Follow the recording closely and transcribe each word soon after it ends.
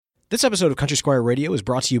This episode of Country Squire Radio is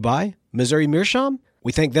brought to you by Missouri Meerschaum.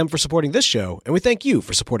 We thank them for supporting this show, and we thank you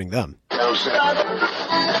for supporting them. You're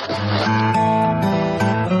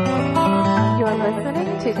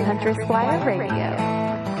listening to Country Squire Radio.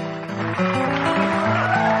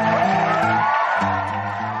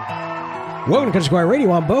 Welcome to Country Squire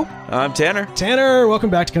Radio. I'm Bo. I'm Tanner. Tanner, welcome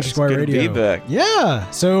back to Country Squire Good Radio. to be back. Yeah.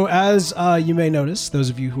 So as you may notice, those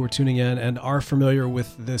of you who are tuning in and are familiar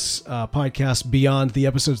with this podcast beyond the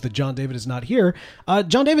episodes that John David is not here,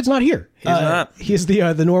 John David's not here. He's not. He's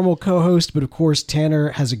the normal co-host, but of course Tanner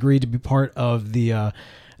has agreed to be part of the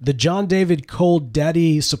John David Cold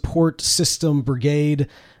Daddy Support System Brigade.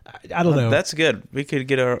 I don't know. That's good. We could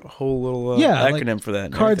get our whole little acronym like for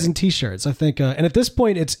that. Cards and T-shirts, I think. And at this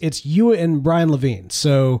point, it's you and Brian Levine.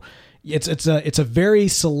 So it's a very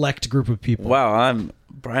select group of people. Wow, I'm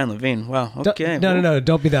Brian Levine. Wow. Okay. No.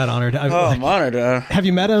 Don't be that honored. I'm honored. Have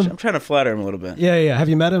you met him? I'm trying to flatter him a little bit. Yeah. Have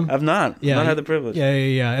you met him? I've not. Yeah, not had the privilege.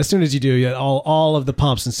 Yeah. As soon as you do, all of the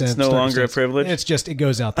pomps and It's no longer a privilege. It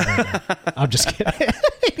goes out the window. I'm just kidding.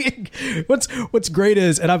 What's great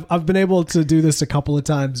is, and I've been able to do this a couple of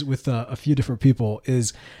times with a few different people,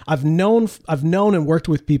 is I've known and worked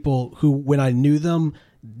with people who, when I knew them,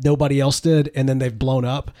 nobody else did, and then they've blown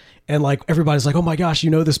up, and like everybody's like, oh my gosh, you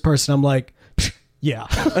know this person. I'm like, yeah.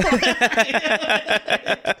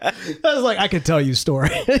 I was like, I could tell you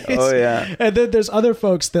stories. Oh yeah. And then there's other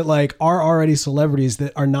folks that like are already celebrities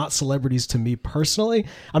that are not celebrities to me personally.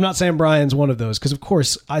 I'm not saying Brian's one of those, because of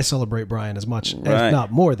course I celebrate Brian as much, if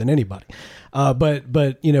not more than anybody.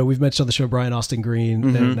 But you know, we've mentioned on the show Brian Austin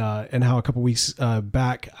Green, and how a couple weeks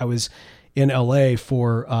back I was in LA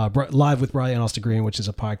for Live with Brian Austin Green, which is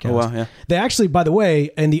a podcast. Oh, wow, yeah. They actually, by the way,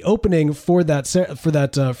 in the opening for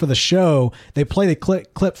the show, they play the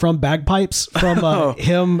clip from Bagpipes from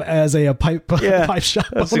him as a pipe shop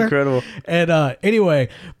owner. That's incredible. And anyway,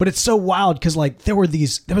 but it's so wild because like there was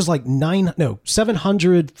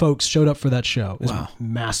 700 folks showed up for that show. It was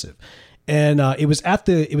massive. And it was at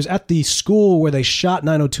the school where they shot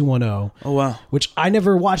 90210. Oh wow! Which I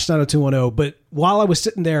never watched 90210, but while I was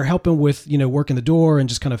sitting there helping with working the door and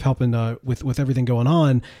just kind of helping with everything going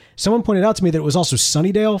on, someone pointed out to me that it was also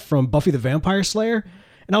Sunnydale from Buffy the Vampire Slayer,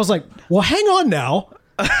 and I was like, "Well, hang on now,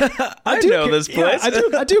 I know this place.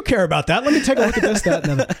 Yeah, I do care about that. Let me take a look at this, that,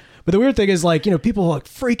 and the other." But the weird thing is, like, people like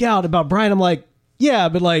freak out about Brian. I'm like, yeah,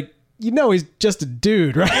 but like, he's just a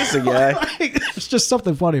dude, right? He's a guy. There's just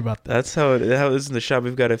something funny about that. That's how it is in the shop.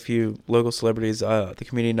 We've got a few local celebrities. The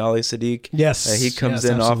comedian Ali Sadiq. Yes. He comes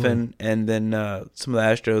in absolutely. often. And then some of the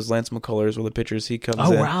Astros, Lance McCullers were the pitchers. He comes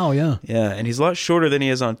in. Oh, wow, yeah. Yeah, and he's a lot shorter than he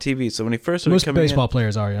is on TV. So when he first started Most coming baseball in,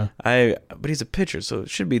 players are, yeah. but he's a pitcher, so it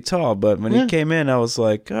should be tall. But when he came in, I was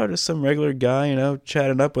like, oh, just some regular guy,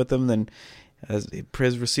 chatting up with him. Then as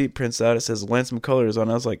his receipt prints out, it says Lance McCullers on.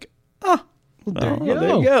 I was like, oh. There you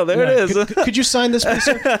go. There it is. Could you sign this, please,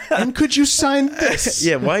 sir? And could you sign this?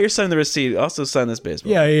 Yeah, while you're signing the receipt, also sign this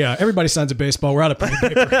baseball. Yeah. Everybody signs a baseball. We're out of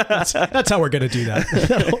paper. That's how we're going to do that.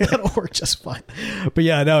 That'll work just fine. But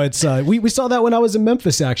yeah, no, it's we saw that when I was in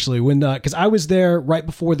Memphis, actually, because I was there right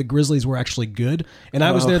before the Grizzlies were actually good, and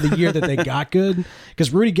I was there the year that they got good,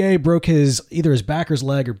 because Rudy Gay broke either his back or his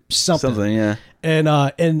leg or something. Something, yeah.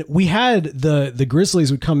 And we had the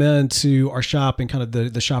Grizzlies would come into our shop and kind of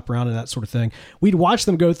the shop around and that sort of thing. We'd watch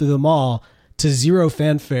them go through the mall to zero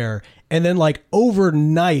fanfare, and then like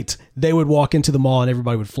overnight they would walk into the mall and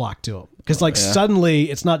everybody would flock to them, because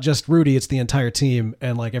suddenly it's not just Rudy, it's the entire team,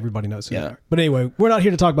 and like everybody knows who they are. But anyway, we're not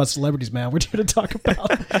here to talk about celebrities, man. We're here to talk about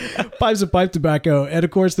pipes and pipe tobacco. And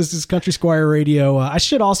of course, this is Country Squire Radio. I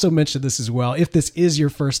should also mention this as well, if this is your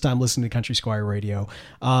first time listening to Country Squire Radio.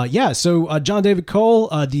 So John David Cole,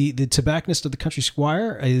 the tobacconist of the Country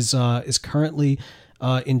Squire, is currently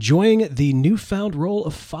enjoying the newfound role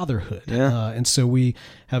of fatherhood. And so we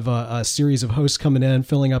have a series of hosts coming in,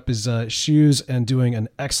 filling up his shoes and doing an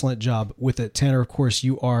excellent job with it. Tanner, of course,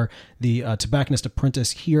 you are the tobacconist apprentice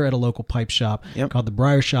here at a local pipe shop called the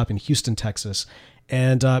Briar Shop in Houston, Texas.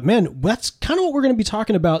 And man, that's kind of what we're going to be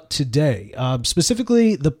talking about today.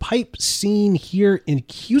 Specifically, the pipe scene here in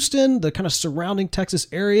Houston, the kind of surrounding Texas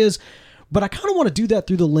areas. But I kind of want to do that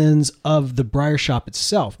through the lens of the Briar Shop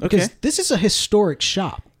itself, because this is a historic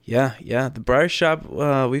shop. Yeah. The Briar Shop,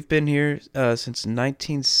 we've been here since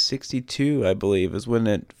 1962, I believe, is when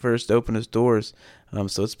it first opened its doors.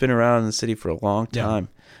 So it's been around in the city for a long time.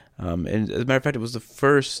 And as a matter of fact, it was the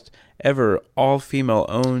first ever all-female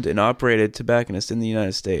owned and operated tobacconist in the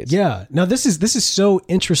United States. Yeah. Now, this is so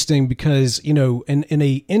interesting because, in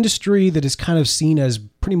a industry that is kind of seen as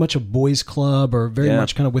pretty much a boys club or very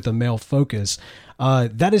much kind of with a male focus.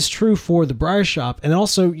 That is true for the Briar Shop. And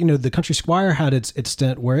also, you know, the Country Squire had its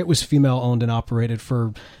stint where it was female owned and operated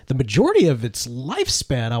for the majority of its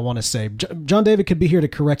lifespan, I want to say. John David could be here to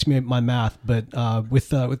correct me my math, but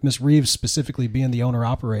with Miss Reeves specifically being the owner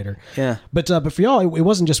operator. Yeah. But for y'all, it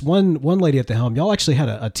wasn't just one lady at the helm. Y'all actually had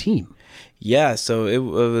a team. Yeah, so it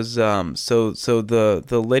was so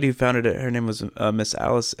the lady who founded it, her name was Miss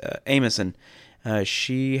Alice Amison.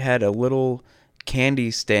 She had a little candy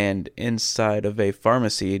stand inside of a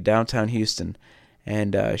pharmacy downtown Houston,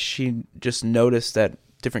 and she just noticed that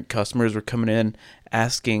different customers were coming in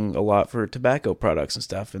asking a lot for tobacco products and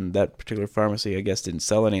stuff, and that particular pharmacy, I guess, didn't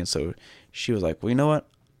sell any, and so she was like, well, you know what,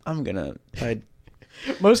 I'm gonna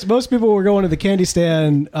Most people were going to the candy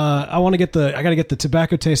stand. I got to get the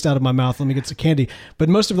tobacco taste out of my mouth. Let me get some candy. But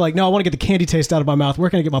most of them are like, no, I want to get the candy taste out of my mouth. Where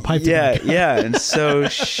can I get my pipe tobacco? Yeah. And so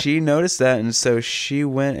she noticed that, and so she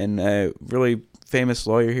went, and a really famous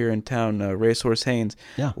lawyer here in town, Racehorse Haynes,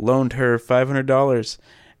 loaned her $500,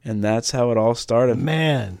 and that's how it all started.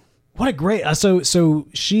 Man, what a great. So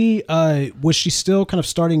she was she still kind of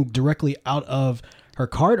starting directly out of her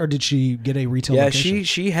cart, or did she get a retail location? Yeah,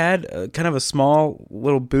 she had kind of a small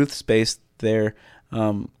little booth space there,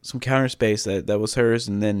 some counter space that was hers,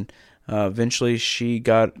 and then eventually she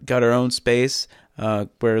got her own space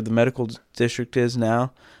where the medical district is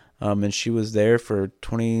now, and she was there for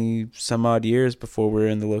 20 some odd years before we're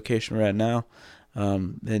in the location we're at now.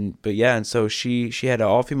 And so she had an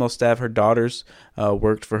all-female staff. Her daughters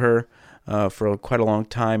worked for her for quite a long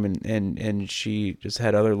time, and she just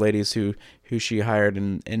had other ladies who she hired,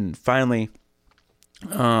 and finally,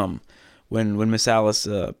 when Miss Alice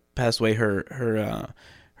passed away,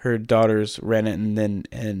 her daughters ran it,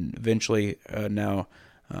 and eventually now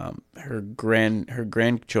her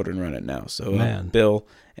grandchildren run it now. So Bill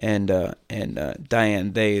and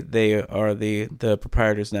Diane, they are the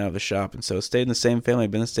proprietors now of the shop, and so it stayed in the same family,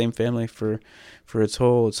 been the same family for its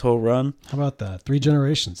whole run. How about that? 3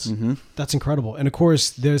 generations. Mm-hmm. That's incredible. And of course,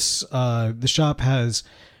 this the shop has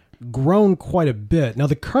grown quite a bit. Now,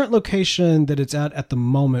 the current location that it's at the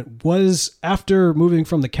moment was, after moving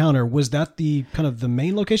from the counter, was that the kind of the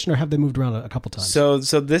main location, or have they moved around a couple times? So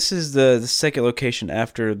this is the second location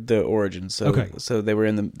after the origin. So they were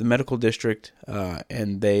in the medical district,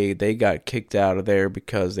 and they got kicked out of there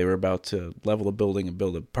because they were about to level the building and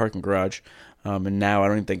build a parking garage. And now I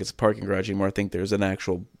don't even think it's a parking garage anymore. I think there's an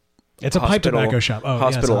actual It's a pipe tobacco shop. Oh,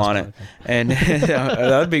 hospital on it, and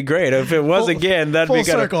that'd be great if it was again. That'd be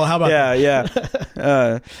full circle. How about that?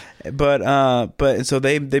 Yeah. But so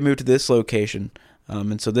they moved to this location,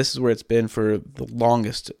 and so this is where it's been for the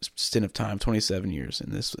longest stint of time, 27 years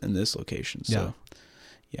in this location. So,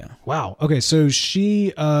 yeah. Wow. Okay. So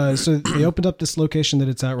so they opened up this location that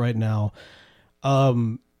it's at right now.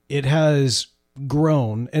 It has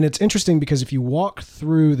grown, and it's interesting because if you walk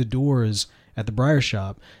through the doors at the Briar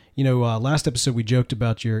Shop, you know, last episode we joked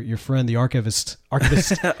about your friend, the archivist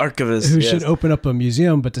who should open up a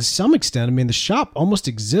museum. But to some extent, I mean, the shop almost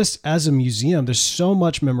exists as a museum. There's so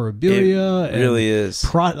much memorabilia. It really is.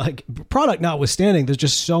 Product notwithstanding, there's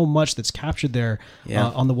just so much that's captured there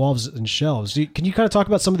on the walls and shelves. Can you kind of talk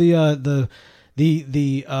about some of the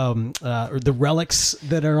relics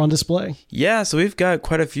that are on display? Yeah, so we've got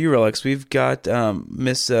quite a few relics. We've got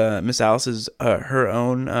Miss Alice's her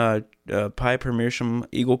own pipe, her Meerschaum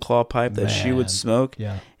Eagle Claw pipe that she would smoke.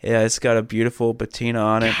 Yeah, it's got a beautiful patina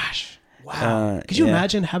on it. Gosh, wow! Could you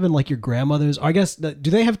imagine having like your grandmother's? I guess do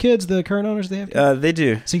they have kids? The current owners, they have kids? They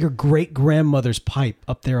do. So your great grandmother's pipe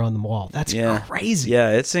up there on the wall. That's crazy. Yeah,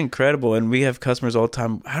 it's incredible. And we have customers all the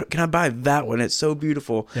time. How can I buy that one? It's so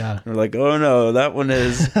beautiful. Yeah, and we're like, oh no, that one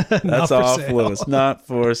is that's off limits. Not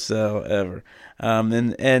for sale ever.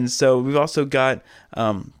 And so we've also got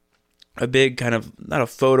a big kind of, not a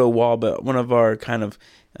photo wall, but one of our kind of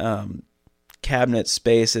cabinet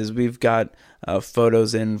spaces. We've got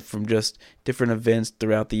photos in from just different events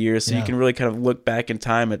throughout the year, so you can really kind of look back in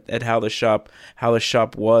time at how the shop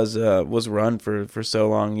was run for so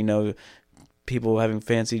long. You know, people having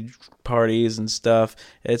fancy parties and stuff.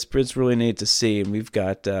 It's really neat to see, and we've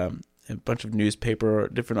got a bunch of newspaper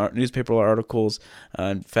articles.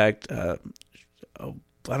 In fact,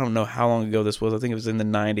 I don't know how long ago this was. I think it was in the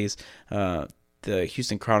 90s. The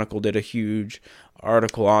Houston Chronicle did a huge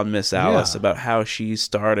article on Miss Alice about how she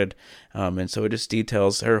started. And so it just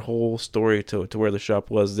details her whole story to where the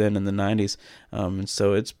shop was then in the 90s. And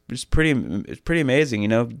so it's pretty amazing, you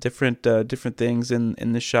know, different things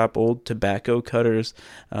in the shop, old tobacco cutters,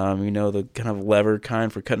 you know, the kind of lever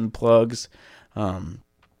kind for cutting plugs,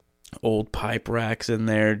 old pipe racks in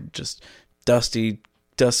there, just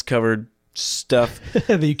dust-covered stuff.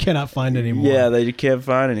 that you cannot find anymore. Yeah, that you can't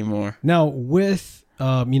find anymore. Now, with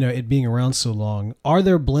it being around so long, are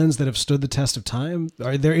there blends that have stood the test of time?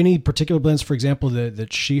 Are there any particular blends, for example,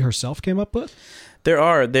 that she herself came up with? There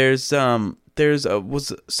are. There's some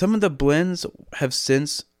of the blends have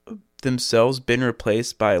since themselves been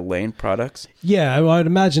replaced by Lane products. Yeah, I'd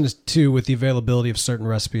imagine it's too, with the availability of certain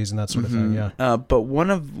recipes and that sort of thing. Yeah. But one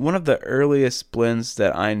of the earliest blends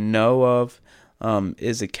that I know of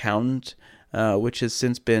is Accountant, which has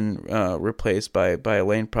since been replaced by a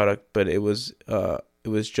Lane product. But it was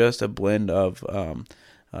just a blend of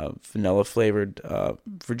vanilla flavored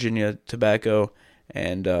Virginia tobacco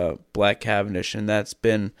and black Cavendish, and that's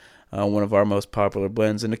been one of our most popular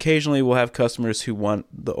blends. And occasionally we'll have customers who want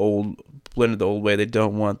the old blended the old way. They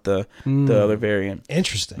don't want the other variant.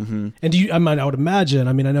 Interesting. And I would imagine,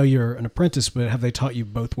 I know you're an apprentice, but have they taught you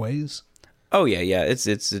both ways? Oh yeah. It's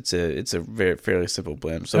a very fairly simple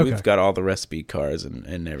blend. So we've got all the recipe cards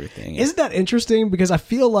and everything. Isn't that interesting? Because I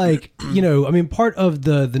feel like, part of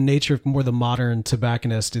the nature of more the modern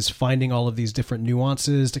tobacconist is finding all of these different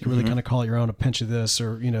nuances to really kind of call it your own, a pinch of this,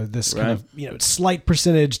 or, this kind of, slight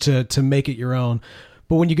percentage to make it your own.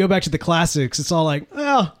 But when you go back to the classics, it's all like,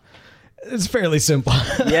 well, it's fairly simple.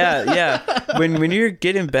 Yeah. When you're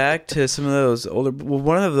getting back to some of those older,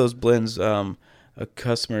 one of those blends, a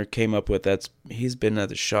customer came up with, he's been at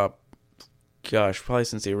the shop, gosh, probably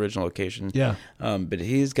since the original location. Yeah. But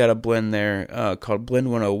he's got a blend there called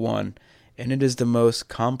Blend 101, and it is the most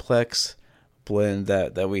complex blend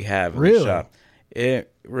that we have in the shop.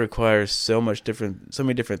 It requires so many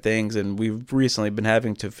different things, and we've recently been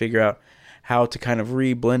having to figure out how to kind of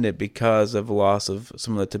re-blend it because of the loss of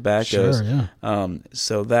some of the tobaccos. Sure, yeah.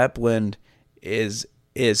 So that blend is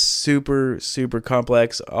super, super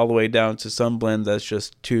complex, all the way down to some blend that's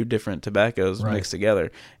just two different tobaccos mixed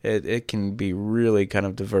together. It can be really kind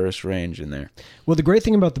of diverse range in there. Well, the great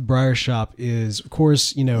thing about the Briar Shop is, of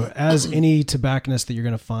course, as any tobacconist that you're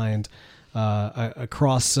going to find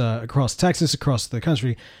across Texas, across the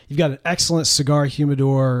country, you've got an excellent cigar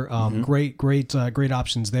humidor, great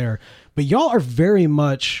options there. But y'all are very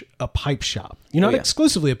much a pipe shop. You're not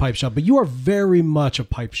exclusively a pipe shop, but you are very much a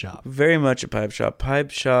pipe shop. Very much a pipe shop.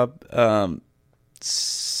 Pipe shop, for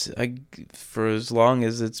as long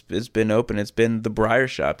as it's been open, it's been the Briar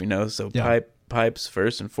Shop, so pipes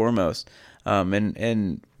first and foremost.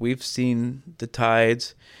 And we've seen the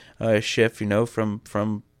tides shift,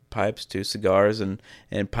 from pipes to cigars, and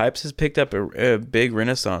pipes has picked up a big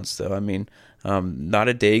renaissance, though. Not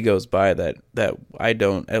a day goes by that I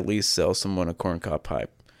don't at least sell someone a corncob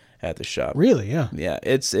pipe at the shop. Really? Yeah. Yeah.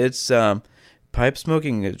 It's pipe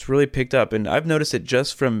smoking. It's really picked up, and I've noticed it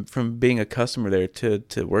just from being a customer there to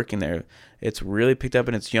working there. It's really picked up,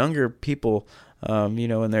 and it's younger people, in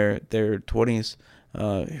their 20s,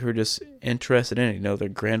 who are just interested in it. Their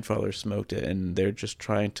grandfather smoked it, and they're just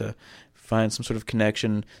trying to find some sort of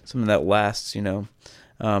connection, something that lasts, and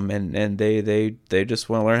they just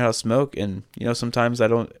want to learn how to smoke. And sometimes I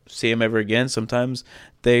don't see them ever again. Sometimes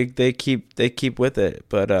they keep with it.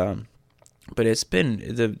 But it's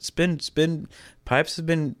been pipes have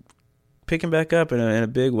been picking back up in a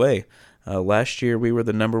big way. Last year we were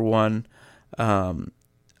the number one.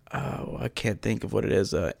 I can't think of what it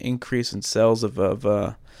is. Increase in sales of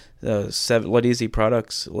Ladisi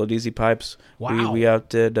products, Ladisi pipes. Wow. We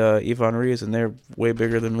outdid Yvonne Rees, and they're way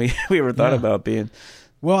bigger than we ever thought about being.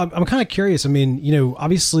 Well, I'm kind of curious.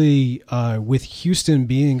 Obviously, with Houston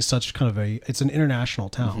being such kind of it's an international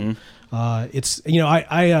town. It's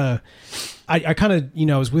I kind of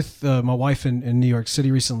I was with my wife in New York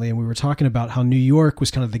City recently, and we were talking about how New York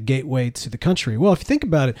was kind of the gateway to the country. Well, if you think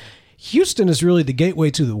about it, Houston is really the gateway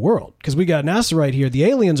to the world, because we got NASA right here. The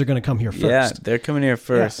aliens are going to come here first. Yeah, they're coming here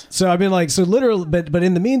first. Yeah. So literally, but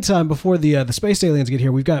in the meantime, before the space aliens get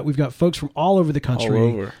here, we've got folks from all over the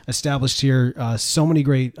country established here. So many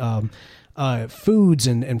great foods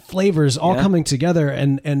and flavors all coming together,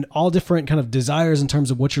 and all different kind of desires in terms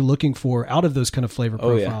of what you're looking for out of those kind of flavor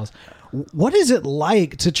profiles. What is it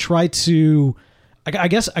like to try to, I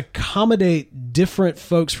guess, accommodate different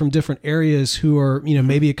folks from different areas who are,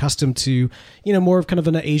 maybe accustomed to, more of kind of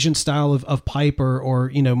an Asian style of pipe,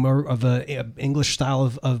 or more of a English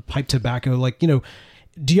style of pipe tobacco? Like, do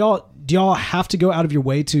y'all have to go out of your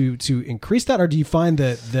way to increase that, or do you find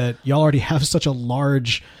that y'all already have such a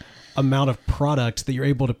large amount of product that you're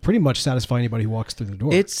able to pretty much satisfy anybody who walks through the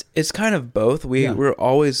door? It's kind of both. We're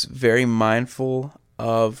always very mindful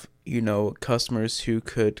of, customers who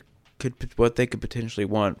could what they could potentially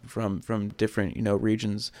want from different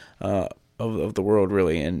regions of the world,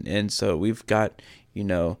 really, and so we've got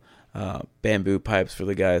bamboo pipes for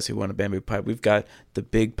the guys who want a bamboo pipe. We've got the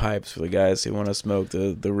big pipes for the guys who want to smoke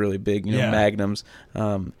the really big, magnums.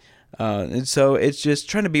 And so it's just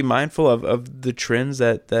trying to be mindful of the trends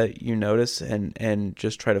that you notice and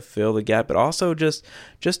just try to fill the gap, but also just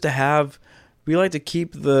to have. We like to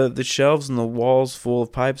keep the shelves and the walls full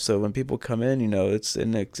of pipes, so when people come in, it's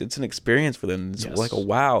an experience for them. It's like,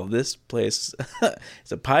 wow, this place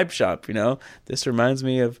is a pipe shop. This reminds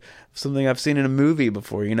me of something I've seen in a movie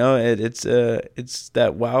before. It's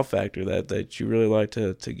that wow factor that you really like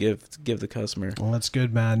to give the customer. Well, that's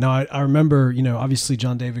good, man. No, I remember, obviously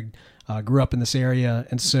John David grew up in this area,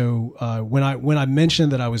 and so when I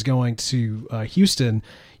mentioned that I was going to Houston,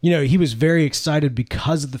 he was very excited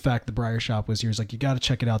because of the fact the Briar Shop was here. He's like, you got to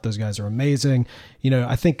check it out. Those guys are amazing.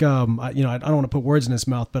 I think, I don't want to put words in his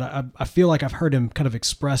mouth, but I feel like I've heard him kind of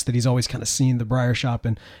express that he's always kind of seen the Briar Shop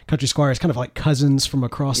and Country Squire as kind of like cousins from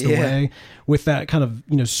across the way, with that kind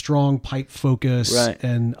of, strong pipe focus. Right.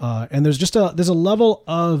 And there's just there's a level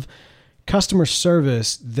of customer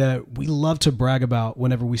service that we love to brag about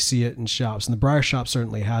whenever we see it in shops. And the Briar Shop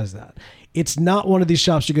certainly has that. It's not one of these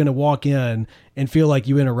shops you're going to walk in and feel like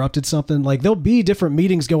you interrupted something. Like, there'll be different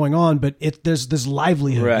meetings going on, but there's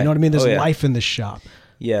livelihood. Right. You know what I mean? There's life in this shop.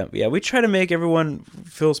 Yeah. We try to make everyone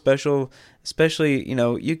feel special, especially,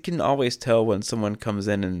 you can always tell when someone comes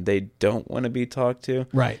in and they don't want to be talked to.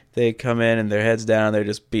 Right. They come in and their head's down, they're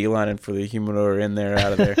just beelining for the humidor, in there,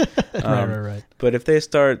 out of there. Right. But if they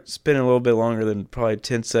start spending a little bit longer than probably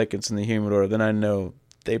 10 seconds in the humidor, then I know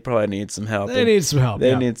they probably need some help. They need some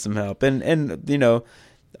help. And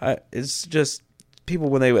it's just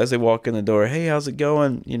people as they walk in the door, hey, how's it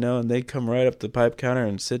going? And they come right up to the pipe counter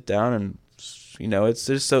and sit down, and it's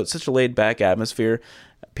just such a laid back atmosphere.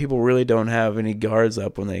 People really don't have any guards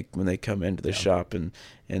up when they come into the shop, and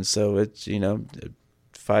so it's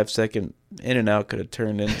 5-second in and out could have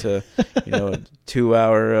turned into a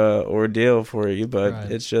 2-hour ordeal for you,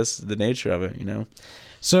 but It's just the nature of it.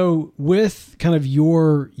 So with kind of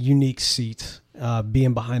your unique seat,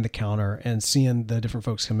 being behind the counter and seeing the different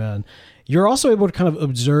folks come in, you're also able to kind of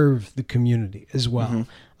observe the community as well.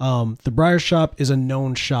 Mm-hmm. The Briar Shop is a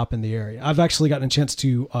known shop in the area. I've actually gotten a chance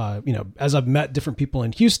to, as I've met different people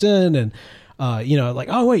in Houston and, like,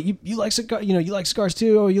 oh wait, you like cigar, you like cigars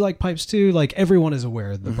too. Oh, you like pipes too. Like, everyone is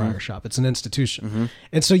aware of the Briar Shop. It's an institution. Mm-hmm.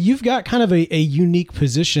 And so you've got kind of a unique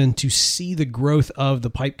position to see the growth of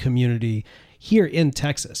the pipe community here in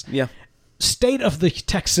Texas. Yeah. State of the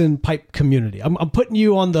Texan pipe community. I'm putting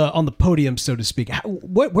you on the podium, so to speak.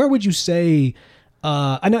 Where would you say?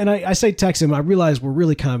 I know, and I say Texan. I realize we're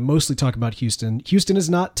really kind of mostly talking about Houston. Houston is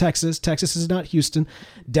not Texas. Texas is not Houston.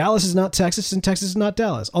 Dallas is not Texas, and Texas is not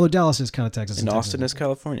Dallas. Although Dallas is kind of Texas, and Texas Austin is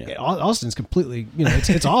California. Yeah, Austin's completely,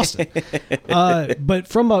 it's Austin. But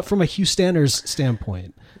from a Houstaners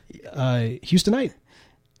standpoint, Houstonite.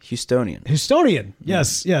 Houstonian.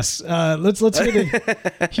 Yes. Let's get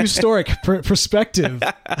a historic perspective.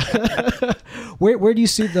 Where do you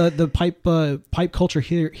see the pipe culture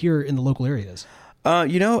here in the local areas?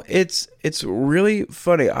 It's really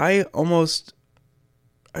funny. I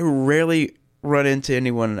rarely run into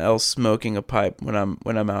anyone else smoking a pipe when I'm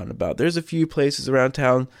out and about. There's a few places around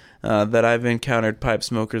town that I've encountered pipe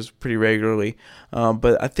smokers pretty regularly,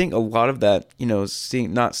 but I think a lot of that,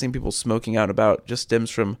 not seeing people smoking out and about just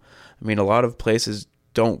stems from, a lot of places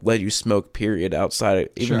don't let you smoke, period, outside,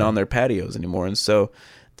 even on their patios anymore, and so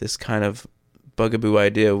this kind of bugaboo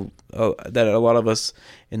idea that a lot of us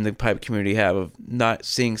in the pipe community have of not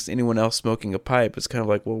seeing anyone else smoking a pipe. It's kind of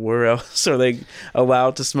like, well, where else are they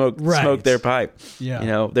allowed to smoke their pipe?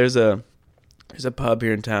 Yeah. There's a pub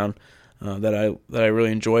here in town that I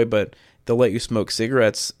really enjoy, but they'll let you smoke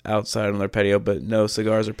cigarettes outside on their patio, but no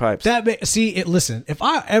cigars or pipes. Listen, if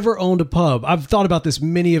I ever owned a pub, I've thought about this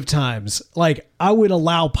many of times. Like, I would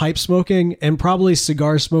allow pipe smoking and probably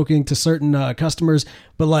cigar smoking to certain customers,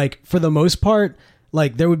 but like, for the most part,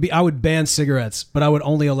 like, I would ban cigarettes, but I would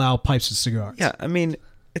only allow pipes and cigars. Yeah,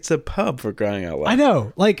 it's a pub, for crying out loud. I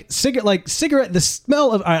know, cigarette. The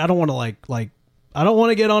smell of I don't want to I don't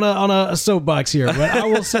want to get on a soapbox here, but I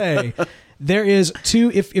will say there is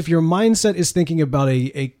if your mindset is thinking about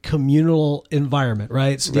a communal environment,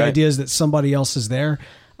 right? So the idea is that somebody else is there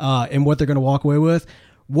and what they're going to walk away with.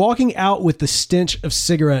 Walking out with the stench of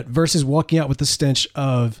cigarette versus walking out with the stench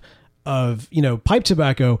of pipe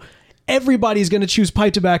tobacco. Everybody's going to choose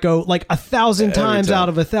pipe tobacco like 1,000 times out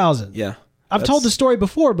of 1,000. Yeah. I've told the story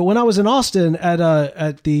before, but when I was in Austin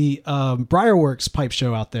at the Briarworks pipe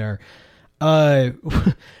show out there, I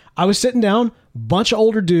was sitting down, bunch of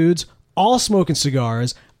older dudes, all smoking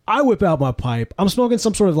cigars. I whip out my pipe. I'm smoking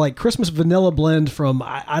some sort of like Christmas vanilla blend from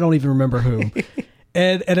I don't even remember who.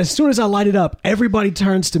 And as soon as I light it up, everybody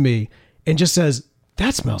turns to me and just says,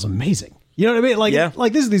 "That smells amazing." You know what I mean? Like, Yeah.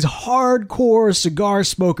 like this is these hardcore cigar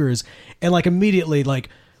smokers, and like immediately, like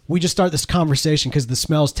we just start this conversation because the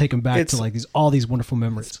smells take them back to like all these wonderful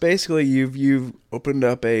memories. Basically, you've opened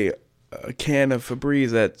up a can of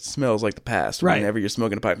Febreze that smells like the past. Right. Whenever you're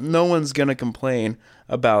smoking a pipe, no one's gonna complain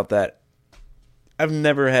about that. I've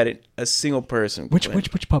never had a single person. Which complain.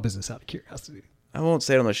 which pub is this? Out of curiosity. I won't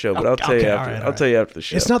say it on the show, but I'll tell you Okay, after. all right, I'll tell you after the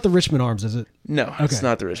show. It's not the Richmond Arms, is it? No, it's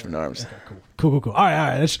not the Richmond Arms. Cool. All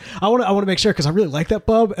right. I want to make sure because I really like that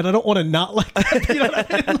pub, and I don't want to not like that. You know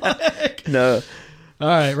what I mean? Like, No. all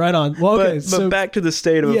right, right on. Well, okay. But back to the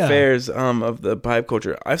state of Yeah. affairs of the pipe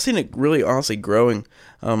culture. I've seen it really honestly growing.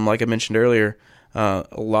 Like I mentioned earlier, a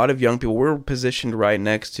lot of young people. We're positioned right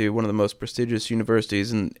next to one of the most prestigious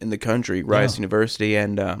universities in the country, Rice University,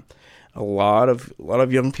 and a lot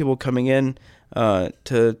of young people coming in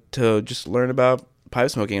to just learn about pipe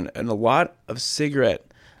smoking, and a lot of cigarette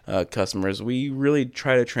customers. We really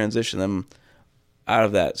try to transition them out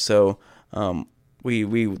of that. So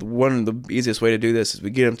we one of the easiest way to do this is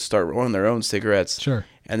we get them to start rolling their own cigarettes. Sure.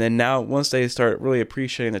 And then now, once they start really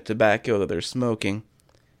appreciating the tobacco that they're smoking,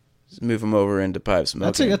 just move them over into pipe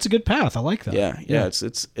smoking. That's a good path. I like that. Yeah.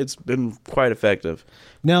 It's been quite effective.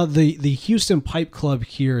 Now the Houston Pipe Club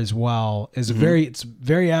here as well is it's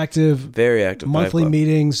very active. Very active. pipe Monthly club.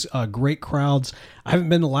 meetings, great crowds. I haven't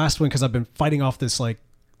been the last one because I've been fighting off this like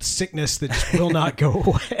sickness that just will not go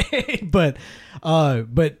away. But I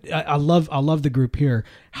love the group here.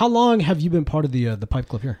 How long have you been part of the Pipe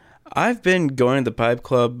Club here? I've been going to the pipe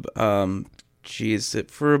club,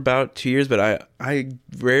 for about 2 years, but I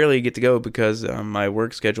rarely get to go because my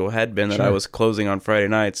work schedule had been that I was closing on Friday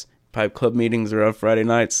nights. Pipe club meetings are on Friday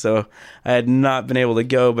nights, so I had not been able to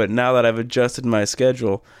go. But now that I've adjusted my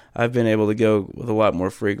schedule, I've been able to go with a lot more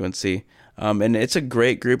frequency. And it's a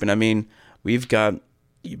great group. And I mean, we've got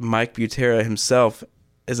Mike Butera himself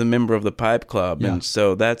as a member of the Pipe Club, and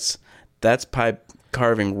so that's pipe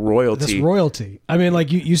carving royalty. That's royalty. I mean, like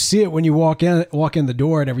you see it when you walk in the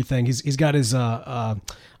door and everything. He's got his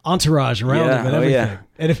entourage around him and everything.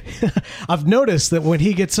 And if I've noticed that when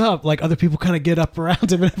he gets up, like other people kind of get up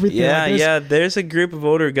around him and everything. Yeah, there's a group of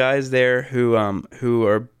older guys there who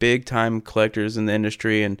are big time collectors in the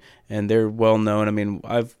industry, and they're well known. I mean,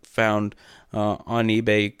 I've found on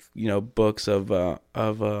eBay, books of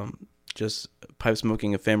just pipe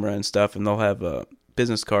smoking ephemera and stuff, and they'll have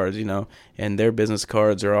business cards, and their business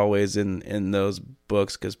cards are always in those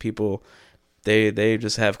books because people they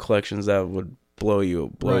just have collections that would blow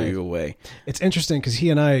you away. It's interesting because he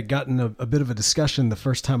and I had gotten a bit of a discussion the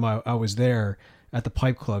first time I was there at the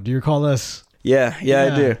Pipe Club. Do you recall this? Yeah,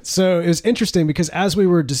 I do. So it was interesting because as we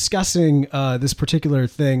were discussing this particular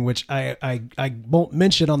thing, which I won't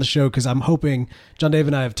mention on the show because I'm hoping John Dave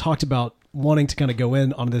and I have talked about wanting to kind of go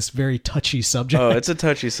in on this very touchy subject. Oh, it's a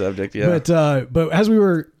touchy subject, yeah. But as we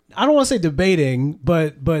were, I don't want to say debating,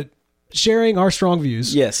 but sharing our strong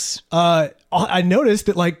views. Yes. I noticed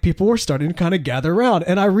that like people were starting to kind of gather around,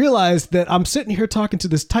 and I realized that I'm sitting here talking to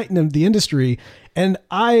this titan of the industry, and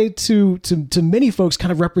I to many folks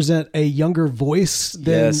kind of represent a younger voice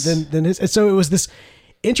than his. And so it was this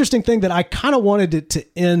interesting thing that I kind of wanted it to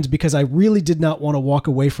end because I really did not want to walk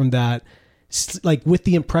away from that like with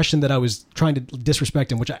the impression that I was trying to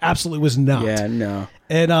disrespect him, which I absolutely was not. Yeah, no.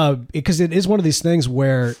 And because it is one of these things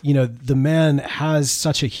where, the man has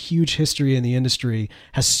such a huge history in the industry,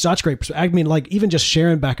 has such great, I mean, like even just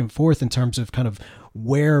sharing back and forth in terms of kind of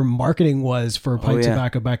where marketing was for pipe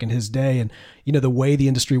tobacco back in his day, and, the way the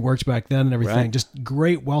industry worked back then and everything, Right. just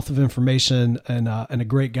great wealth of information and a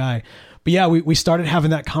great guy. But yeah, we started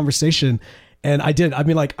having that conversation. And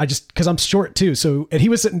because I'm short too. So, and he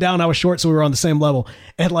was sitting down, I was short. So we were on the same level,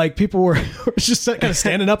 and like people were just kind of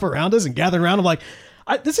standing up around us and gathering around. I'm like,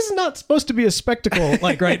 this is not supposed to be a spectacle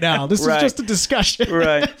like right now. This Right. is just a discussion.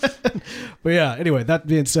 Right. But yeah, anyway, that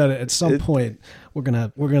being said, at some point we're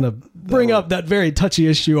going to bring up that very touchy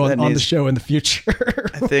issue on the show in the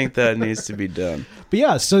future. I think that needs to be done. But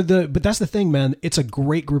yeah, but that's the thing, man. It's a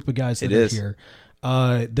great group of guys that are here.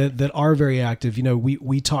 That are very active.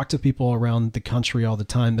 We talk to people around the country all the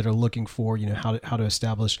time that are looking for, how to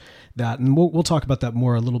establish that, and we'll talk about that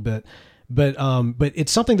more a little bit. But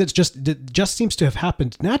it's something that just seems to have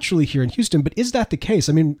happened naturally here in Houston. But is that the case?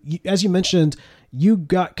 I mean, as you mentioned, you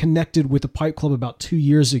got connected with the Pipe Club about 2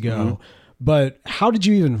 years ago. Mm-hmm. But how did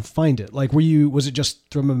you even find it? Like, was it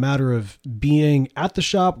just from a matter of being at the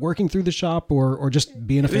shop, working through the shop, or just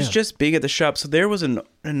being a fan? It was just being at the shop. So there was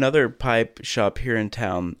another pipe shop here in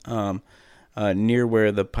town, near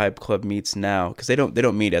where the Pipe Club meets now, because they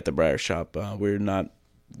don't meet at the Briar Shop. We're not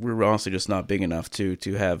we're honestly just not big enough to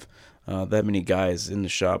have that many guys in the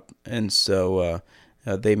shop, and so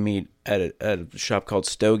they meet at a shop called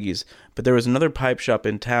Stogie's. But there was another pipe shop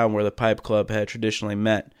in town where the Pipe Club had traditionally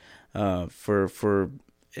met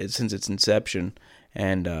since its inception,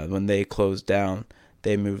 and when they closed down,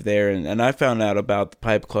 they moved there. And I found out about the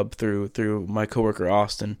Pipe Club through my coworker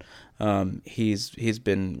Austin. He's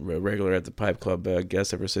been a regular at the Pipe Club, I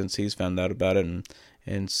guess, ever since he's found out about it,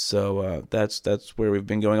 and so that's where we've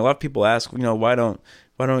been going. A lot of people ask, why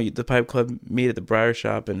don't the Pipe Club meet at the Briar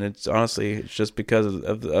Shop? And it's just because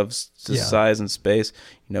of the size and space.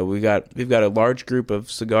 We've got a large group of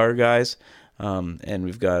cigar guys, and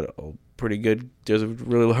we've got there's a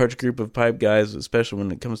really large group of pipe guys, especially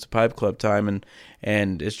when it comes to Pipe Club time,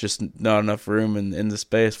 and it's just not enough room in the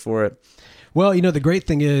space for it. Well, the great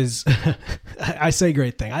thing is, I say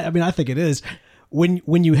great thing. I mean, I think it is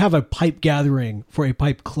when you have a pipe gathering for a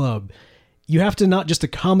pipe club, you have to not just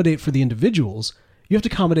accommodate for the individuals, you have to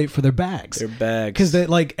accommodate for their bags. Their bags,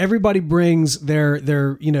 because everybody brings their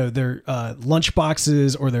lunch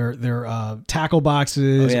boxes or their tackle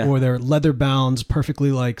boxes or their leather bounds,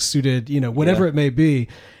 perfectly suited, whatever it may be.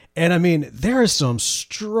 And I mean, there is some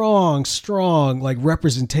strong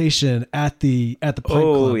representation at the pipe club.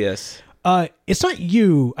 Oh yes. It's not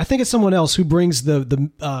you. I think it's someone else who brings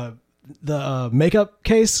the makeup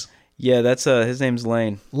case. Yeah, that's his name's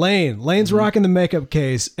Lane. Lane's rocking the makeup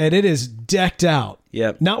case, and it is decked out.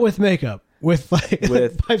 Yep. Not with makeup, with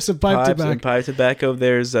pipes of pipe tobacco. And pipe tobacco.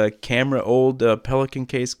 There's a old Pelican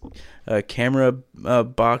case camera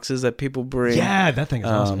boxes that people bring. Yeah, that thing is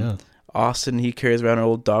awesome. Yeah. Austin, he carries around an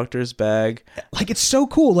old doctor's bag. It's so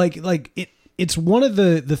cool. It's one of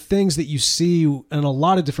the things that you see in a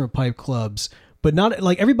lot of different pipe clubs, but not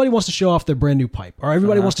everybody wants to show off their brand new pipe, or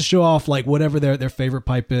everybody wants to show off whatever their favorite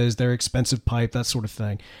pipe is, their expensive pipe, that sort of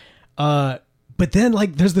thing. But then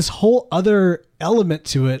there's this whole other element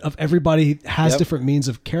to it of everybody has different means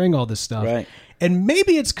of carrying all this stuff. Right. And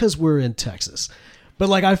maybe it's because we're in Texas. But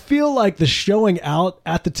I feel like the showing out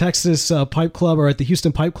at the Texas Pipe Club or at the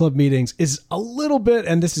Houston Pipe Club meetings is a little bit,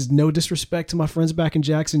 and this is no disrespect to my friends back in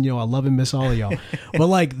Jackson, I love and miss all of y'all.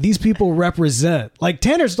 But these people represent.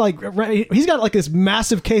 Tanner's he's got this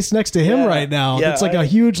massive case next to him right now. Yeah, it's a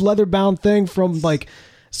huge leather bound thing from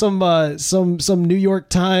some New York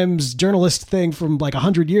Times journalist thing from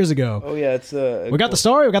 100 years ago. Oh yeah, it's we got the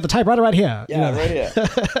story, we got the typewriter right here. Yeah, right here.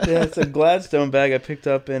 Yeah, it's a Gladstone bag I picked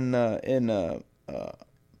up in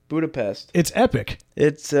Budapest. It's epic.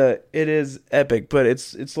 It is epic, but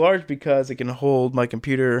it's large because it can hold my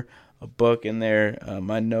computer, a book in there,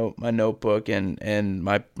 my notebook, and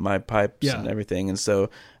my pipes and everything. And so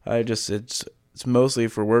it's mostly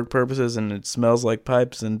for work purposes, and it smells like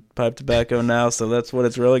pipes and pipe tobacco now. So that's what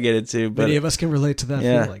it's relegated to. But many of us can relate to that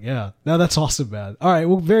feeling. Yeah. No, that's awesome, man. All right.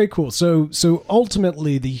 Well, very cool. So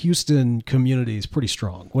ultimately, the Houston community is pretty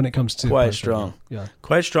strong when it comes to quite strong. Yeah.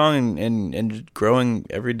 Quite strong and growing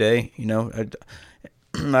every day. I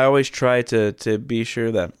always try to be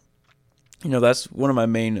sure that, that's one of my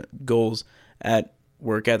main goals at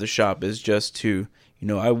work at the shop is just to,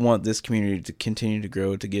 I want this community to continue to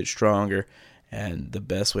grow, to get stronger. And the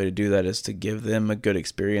best way to do that is to give them a good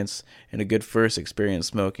experience and a good first experience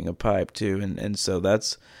smoking a pipe too. And so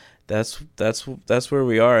that's where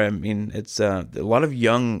we are. I mean, it's a lot of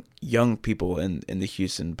young people in the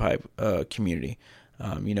Houston pipe community.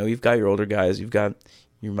 You've got your older guys, you've got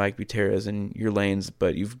your Mike Buteras and your Lanes,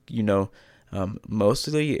 but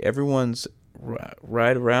mostly everyone's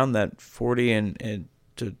right around that 40 and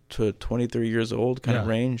to 23 years old kind of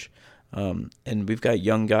range. And we've got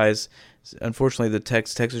young guys. Unfortunately,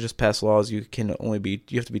 Texas just passed laws. You have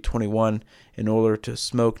to be 21 in order to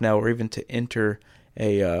smoke now, or even to enter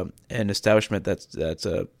an establishment that's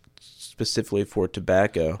specifically for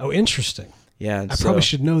tobacco. Oh, interesting. Yeah, I probably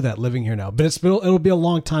should know that living here now, but it'll be a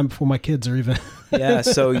long time before my kids are even. Yeah,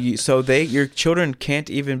 your children can't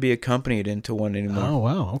even be accompanied into one anymore. Oh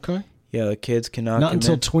wow, okay. Yeah, the kids cannot. Not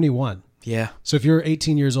until 21. Yeah. So if you're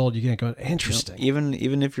 18 years old, you can't go. Interesting.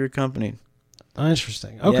 Even if you're accompanied.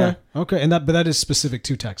 Interesting. Okay. Yeah. Okay. But that is specific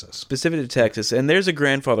to Texas. Specific to Texas, and there's a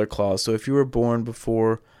grandfather clause. So if you were born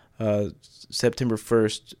before September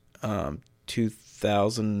 1st,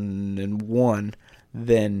 2001,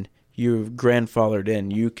 then you're grandfathered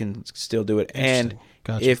in. You can still do it, and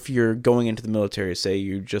Gotcha. if you're going into the military, say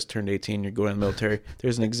you just turned 18, you're going to the military,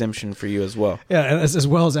 there's an exemption for you as well. Yeah, and as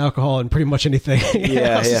well as alcohol and pretty much anything.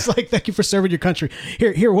 Yeah, else. yeah. It's like, thank you for serving your country.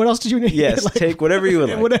 Here, what else did you need? Yes, take whatever you would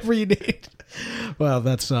like. Whatever you need. Well,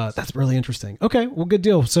 that's really interesting. Okay, well, good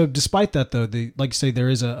deal. So, despite that, though, like you say, there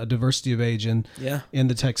is a diversity of age in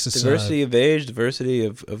the Texas diversity of age, diversity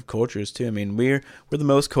of cultures too. I mean, we're the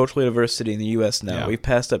most culturally diverse city in the U.S. now. Yeah. We've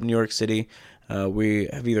passed up New York City. We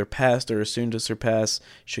have either passed or are soon to surpass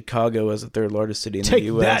Chicago as the third largest city in the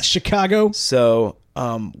U.S. Take that, Chicago. So,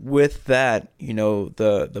 with that,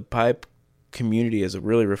 the pipe community is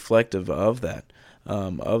really reflective of that,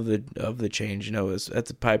 of the change. At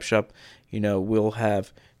the pipe shop, we'll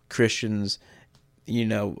have Christians,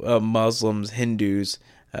 Muslims, Hindus,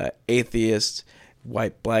 atheists,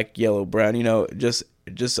 white, black, yellow, brown.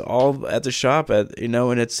 Just all at the shop. And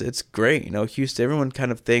it's great. Houston. Everyone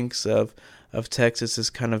kind of thinks of Texas as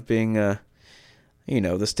kind of being the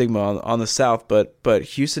stigma on the South, but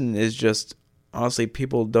Houston is just, honestly,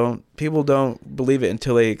 people don't believe it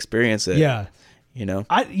until they experience it. Yeah.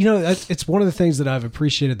 It's one of the things that I've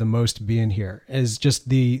appreciated the most being here is just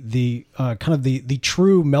the kind of the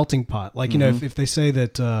true melting pot. Like, if they say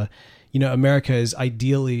that America is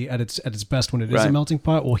ideally at its best when it is a melting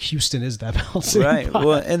pot, well, Houston is that melting pot.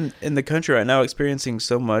 Well, in the country right now experiencing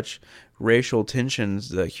so much racial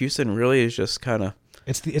tensions, Houston really is just kind of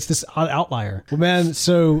it's this odd outlier. Well, man,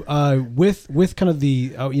 so with kind of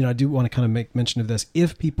the I do want to kind of make mention of this.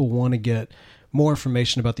 If people want to get more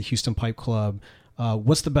information about the Houston Pipe Club,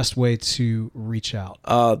 what's the best way to reach out?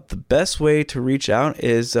 The best way to reach out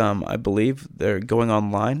is, I believe they're going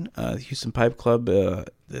online. Houston Pipe Club,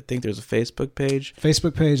 I think there's a Facebook page.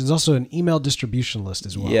 There's also an email distribution list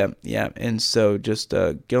as well. Yeah. And so just get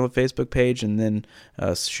on the Facebook page and then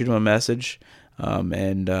shoot them a message.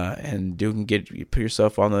 And you can put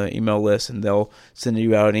yourself on the email list, and they'll send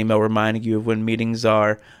you out an email reminding you of when meetings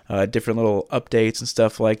are, different little updates and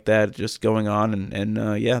stuff like that just going on. And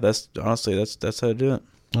that's honestly, that's how to do it.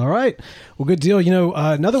 All right. Well, good deal.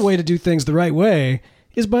 Another way to do things the right way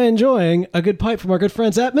is by enjoying a good pipe from our good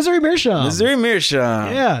friends at Missouri Meerschaum. Missouri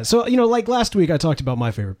Meerschaum. Yeah. So, like last week I talked about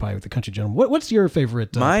my favorite pipe with the Country Gentleman. What's your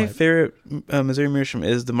favorite My pipe? favorite Missouri Meerschaum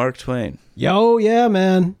is the Mark Twain. Yo, yeah,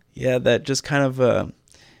 man. Yeah, that just kind of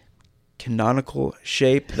canonical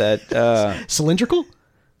shape that... Cylindrical?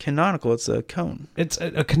 Canonical. It's a cone. It's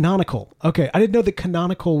a canonical. Okay. I didn't know that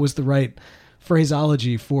canonical was the right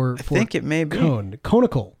phraseology for I think it may be. Cone.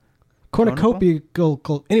 Conical.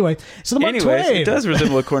 Cornucopical. Anyway, so the Mark Twain. It does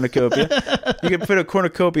resemble a cornucopia. You can put a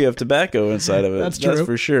cornucopia of tobacco inside of it. That's true. That's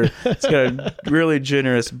for sure. It's got a really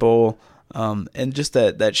generous bowl. And just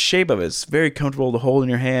that shape of it, it's very comfortable to hold in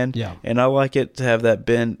your hand. Yeah. And I like it to have that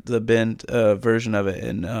bent version of it.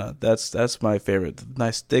 And that's my favorite. The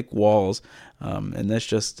nice thick walls. And that's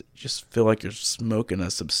just feel like you're smoking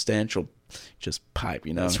a substantial pipe,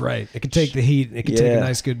 That's right. It can take the heat. It can take a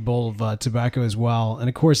nice good bowl of tobacco as well. And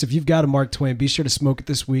of course, if you've got a Mark Twain, be sure to smoke it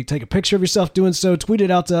this week. Take a picture of yourself doing so. Tweet it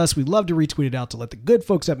out to us. We'd love to retweet it out to let the good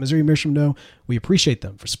folks at Missouri Meerschaum know we appreciate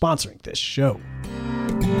them for sponsoring this show.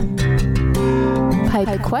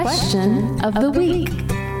 Pipe question of the week.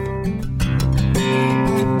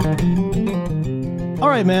 All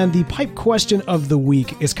right, man. The pipe question of the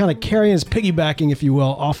week is kind of piggybacking, if you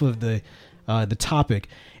will, off of the topic,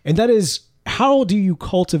 and that is, how do you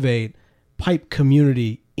cultivate pipe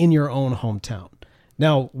community in your own hometown?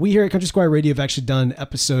 Now, we here at Country Squire Radio have actually done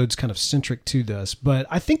episodes kind of centric to this, but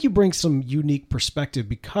I think you bring some unique perspective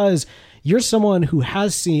because you're someone who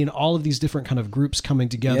has seen all of these different kind of groups coming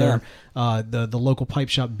together, the local pipe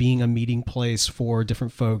shop being a meeting place for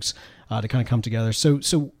different folks to kind of come together.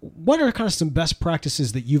 So what are kind of some best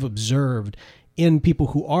practices that you've observed in people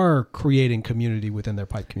who are creating community within their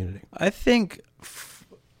pipe community? I think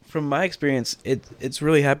from my experience, it's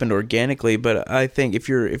really happened organically, but I think if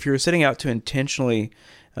you're setting out to intentionally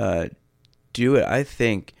do it, I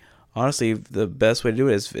think honestly the best way to do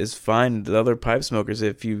it is find the other pipe smokers.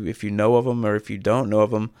 If you know of them, or if you don't know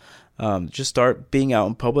of them, just start being out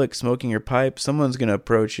in public smoking your pipe. Someone's going to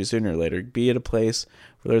approach you sooner or later. Be at a place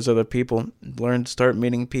where there's other people. Start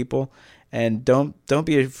meeting people. And don't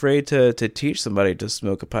be afraid to teach somebody to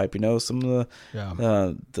smoke a pipe. Some of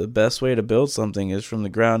the best way to build something is from the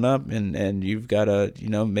ground up, and you've got to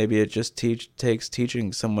maybe it just takes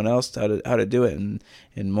teaching someone else how to do it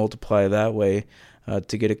and multiply that way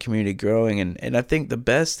to get a community growing. And I think the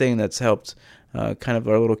best thing that's helped kind of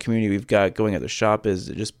our little community we've got going at the shop is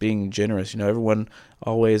just being generous. Everyone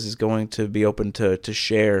always is going to be open to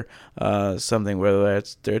share something, whether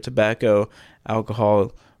that's their tobacco,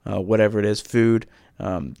 alcohol, whatever it is, food.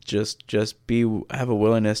 Just have a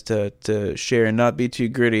willingness to share and not be too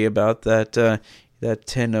gritty about that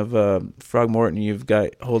tin of Frogmorton you've got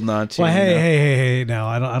holding on to. Well, hey! Now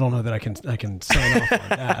I don't know that I can sign off on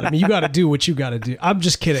that. I mean, you got to do what you got to do. I'm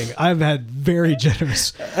just kidding. I've had very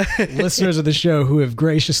generous listeners of the show who have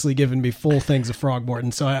graciously given me full things of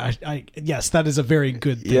Frogmorton. So I yes, that is a very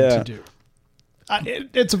good thing to do.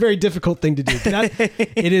 It's a very difficult thing to do. But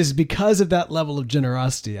it is because of that level of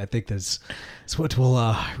generosity. I think that's what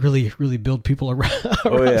will really build people around.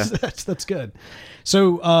 Oh yeah, that's good.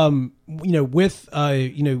 So with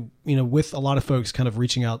with a lot of folks kind of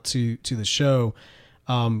reaching out to the show,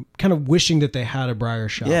 kind of wishing that they had a Briar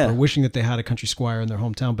Shop or wishing that they had a Country Squire in their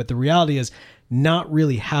hometown, but the reality is not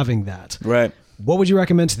really having that. Right. What would you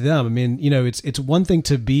recommend to them? I mean, it's one thing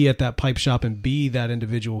to be at that pipe shop and be that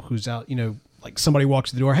individual who's out, like somebody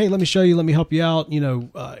walks to the door, hey, let me show you, let me help you out.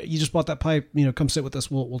 You just bought that pipe, come sit with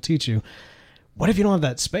us. We'll teach you. What if you don't have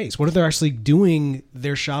that space? What if they're actually doing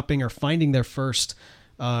their shopping or finding their first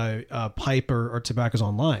pipe or tobaccos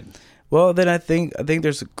online? Well, then I think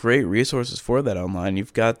there's great resources for that online.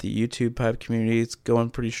 You've got the YouTube pipe community; it's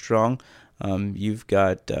going pretty strong. You've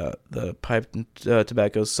got the pipe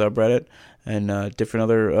tobacco subreddit and different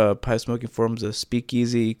other pipe smoking forums. The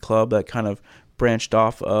Speakeasy Club that kind of branched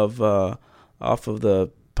off of the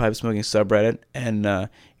pipe smoking subreddit, and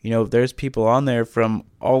there's people on there from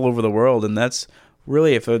all over the world, and that's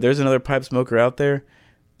really, if there's another pipe smoker out there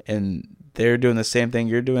and they're doing the same thing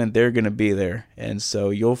you're doing, they're going to be there, and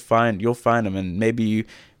so you'll find them, and maybe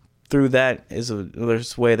through that is another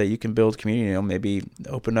way that you can build community. Maybe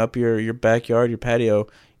open up your backyard, your patio,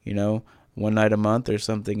 one night a month or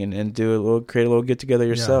something, and create a little get together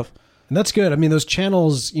yourself. Yeah. And that's good. I mean, those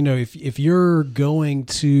channels, if you're going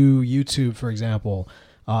to YouTube, for example,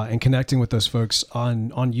 and connecting with those folks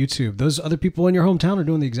on YouTube, those other people in your hometown are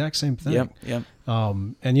doing the exact same thing. Yep.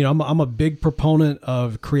 And I'm a big proponent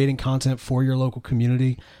of creating content for your local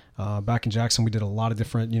community. Back in Jackson, we did a lot of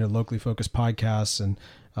different, locally focused podcasts and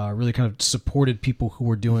really kind of supported people who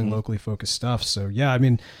were doing locally focused stuff. So yeah, I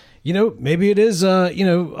mean, maybe it is,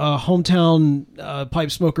 hometown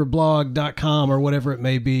pipesmokerblog.com or whatever it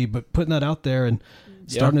may be, but putting that out there and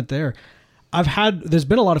starting it there. There's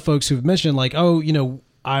been a lot of folks who've mentioned like,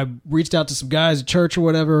 I reached out to some guys at church or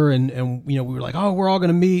whatever. And we were like, we're all going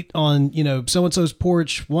to meet on, so-and-so's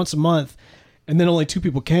porch once a month. And then only 2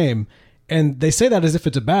 people came, and they say that as if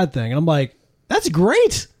it's a bad thing. And I'm like, that's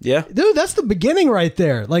great. Yeah. Dude, that's the beginning right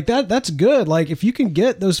there. Like that's good. Like if you can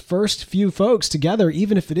get those first few folks together,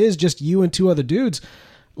 even if it is just you and 2 other dudes,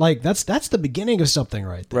 like that's the beginning of something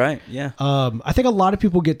right there. Right. Yeah. I think a lot of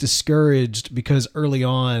people get discouraged because early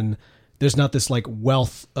on there's not this like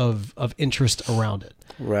wealth of interest around it.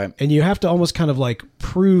 Right. And you have to almost kind of like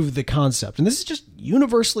prove the concept. And this is just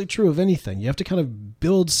universally true of anything. You have to kind of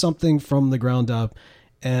build something from the ground up.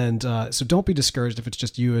 And so don't be discouraged if it's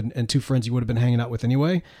just you and 2 friends you would have been hanging out with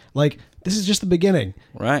anyway. Like, this is just the beginning.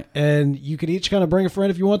 Right. And you could each kind of bring a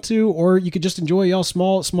friend if you want to, or you could just enjoy y'all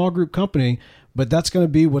small group company. But that's going to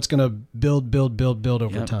be what's going to build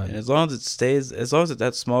over time. And as long as it's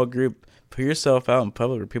that small group, put yourself out in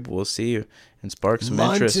public where people will see you and spark some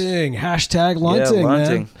interest. Hashtag lunting,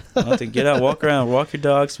 man. Lunting. Get out, walk around, walk your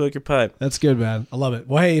dog, smoke your pipe. That's good, man. I love it.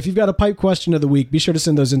 Well, hey, if you've got a pipe question of the week, be sure to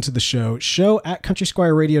send those into the show at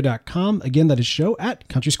countrysquireradio.com. Again, that is show at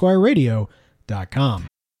countrysquireradio.com.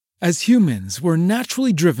 As humans, we're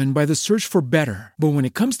naturally driven by the search for better. But when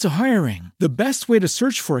it comes to hiring, the best way to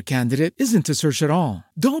search for a candidate isn't to search at all.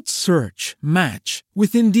 Don't search, match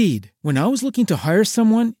with Indeed. When I was looking to hire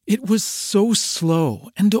someone, it was so slow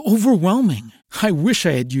and overwhelming. I wish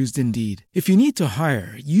I had used Indeed. If you need to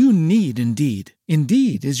hire, you need Indeed.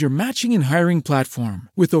 Indeed is your matching and hiring platform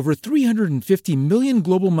with over 350 million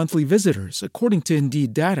global monthly visitors, according to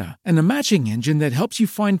Indeed data, and a matching engine that helps you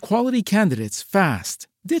find quality candidates fast.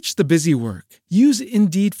 Ditch the busy work. Use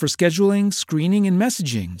Indeed for scheduling, screening, and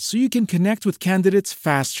messaging so you can connect with candidates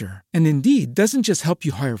faster. And Indeed doesn't just help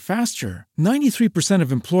you hire faster. 93%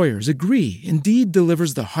 of employers agree Indeed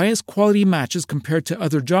delivers the highest quality matches compared to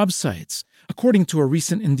other job sites, according to a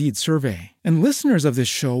recent Indeed survey. And listeners of this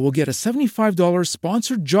show will get a $75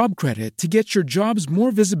 sponsored job credit to get your jobs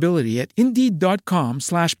more visibility at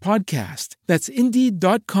Indeed.com/podcast. That's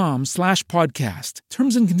Indeed.com/podcast.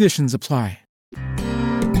 Terms and conditions apply.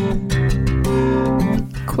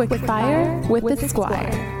 Quick Fire with the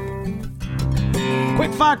Squire.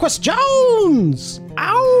 Quick Fire questions.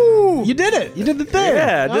 Ow! You did it. You did the thing.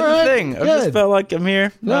 Yeah, I did the thing. I just felt like I'm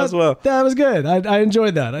here. Might as well. That was good. I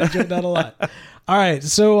enjoyed that. I enjoyed that a lot. All right.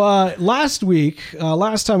 So last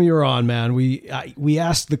time you were on, man, we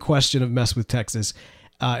asked the question of Mess with Texas.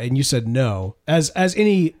 and you said no, as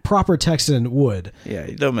any proper Texan would. Yeah,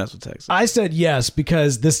 you don't mess with Texas. I said yes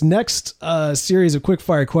because this next series of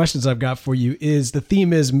quick-fire questions I've got for you the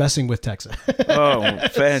theme is messing with Texas. Oh,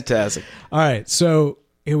 fantastic. All right, so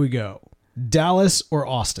here we go. Dallas or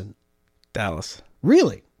Austin? Dallas.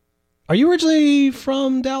 Really? Are you originally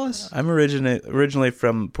from Dallas? I'm originally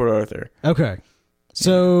from Port Arthur. Okay.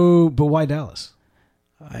 So, but why Dallas?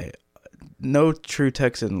 No true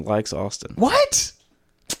Texan likes Austin. What?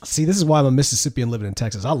 See, this is why I'm a Mississippian living in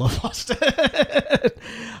Texas. I love Austin.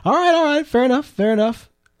 All right. Fair enough.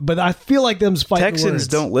 But I feel like them's fighting Texans words.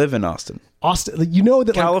 don't live in Austin. Austin, you know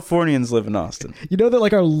that Californians live in Austin. You know that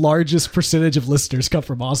like our largest percentage of listeners come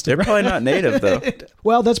from Austin. They're right? probably not native though.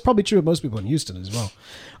 Well, that's probably true of most people in Houston as well.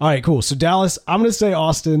 All right, cool. So Dallas, I'm going to say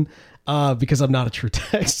Austin because I'm not a true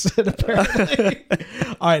Texan apparently.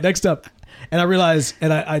 All right, next up. And I realize,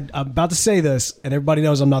 and I'm about to say this, and everybody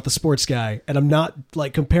knows I'm not the sports guy, and I'm not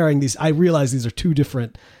like comparing these. I realize these are two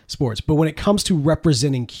different sports, but when it comes to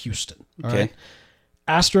representing Houston, all right,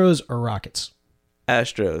 Astros or Rockets?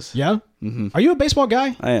 Astros. Yeah? Mm-hmm. Are you a baseball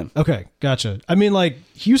guy? I am. Okay, gotcha. I mean, like,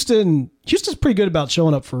 Houston's pretty good about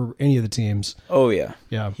showing up for any of the teams. Oh, yeah.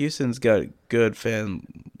 Yeah. Houston's got good fans.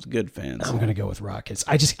 I'm going to go with Rockets.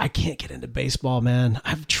 I can't get into baseball, man.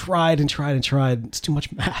 I've tried. It's too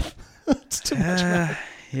much math. It's too much math.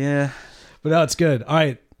 Yeah. But no, it's good. All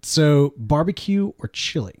right, so barbecue or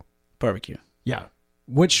chili? Barbecue. Yeah.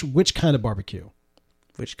 Which kind of barbecue?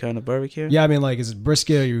 Which kind of barbecue? Yeah, I mean, like, is it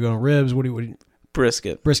brisket? Are you going ribs? What do you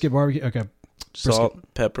Brisket. Brisket barbecue? Okay. Salt,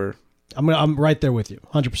 Brisket. pepper. I'm right there with you,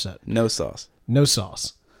 100%. No sauce. No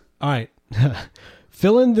sauce. All right.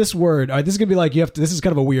 Fill in this word. All right, this is gonna be like this is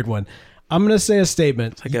kind of a weird one. I'm gonna say a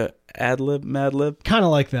statement. It's like a ad lib, mad lib. Kind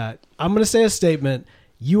of like that. I'm gonna say a statement.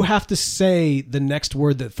 You have to say the next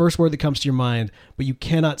word, the first word that comes to your mind, but you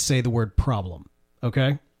cannot say the word problem.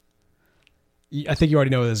 Okay? I think you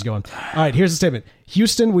already know where this is going. All right, here's the statement.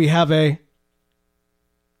 Houston, we have a...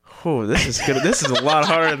 Oh, this is good. This is a lot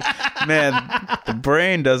harder. Man, the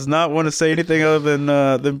brain does not want to say anything other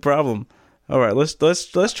than problem. All right, let's try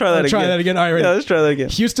that again. Try that again. All right, ready? Yeah, let's try that again.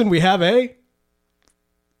 Houston, we have a...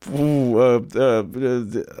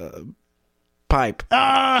 Pipe.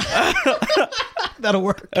 That'll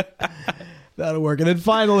work. That'll work. And then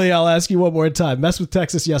finally, I'll ask you one more time. Mess with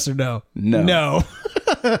Texas, yes or no? No. No.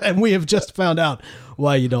 And we have just found out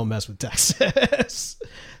why you don't mess with Texas.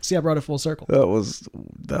 See, I brought it full circle. That was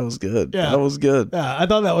good. Yeah. That was good. Yeah, I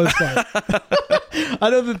thought that was fun. I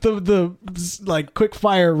know that the like quick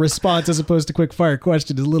fire response as opposed to quick fire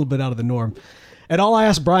question is a little bit out of the norm. And all I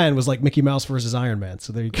asked Brian was like Mickey Mouse versus Iron Man.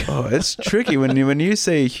 So there you go. Oh, it's tricky when you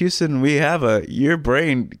say Houston, we have your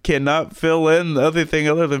brain cannot fill in the other thing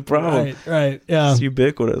other than problem. Right. Yeah. It's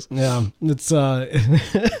ubiquitous. Yeah. It's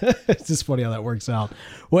it's just funny how that works out.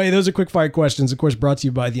 Well, hey, those are quick fire questions, of course, brought to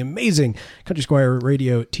you by the amazing Country Squire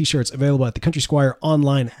Radio t-shirts available at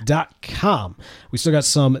thecountrysquireonline.com. We still got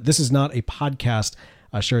some This Is Not a Podcast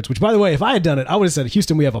shirts, which, by the way, if I had done it, I would have said,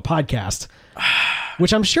 Houston, we have a podcast.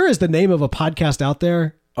 Which I'm sure is the name of a podcast out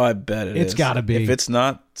there. Oh, I bet it's got to be. If it's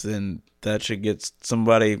not, then that should get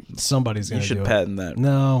somebody. Somebody's going to do it. You should patent that.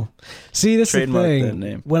 No. See, this is the thing. That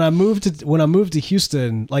name. When I moved to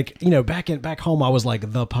Houston, like, you know, back home, I was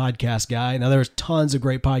like the podcast guy. Now there's tons of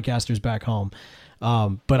great podcasters back home.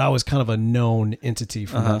 But I was kind of a known entity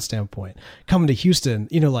from that standpoint. Coming to Houston,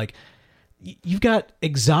 you know, like, you've got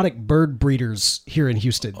exotic bird breeders here in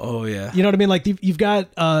Houston. Oh yeah, you know what I mean. Like you've got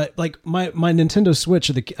like my Nintendo Switch.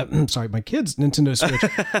 My kid's Nintendo Switch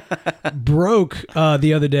broke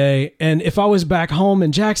the other day, and if I was back home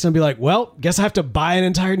in Jackson, I'd be like, well, guess I have to buy an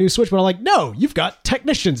entire new Switch. But I'm like, no, you've got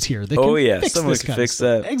technicians here. That can fix someone this can kind fix of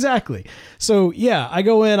stuff. that. Exactly. So yeah, I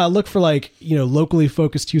go in, I look for like, you know, locally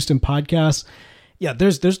focused Houston podcasts. Yeah,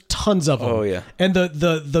 there's tons of them. Oh yeah, and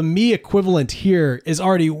the me equivalent here is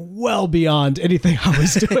already well beyond anything I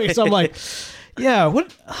was doing. So I'm like, yeah,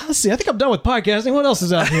 let's see. I think I'm done with podcasting. What else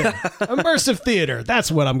is out here? Immersive theater.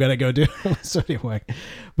 That's what I'm gonna go do. So anyway,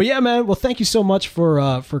 but yeah, man. Well, thank you so much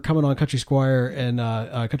for coming on Country Squire and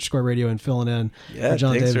Country Squire Radio and filling in. Yeah, for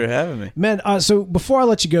John thanks David. for having me, man. So before I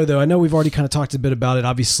let you go, though, I know we've already kind of talked a bit about it.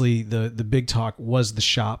 Obviously, the big talk was the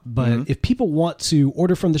shop, but if people want to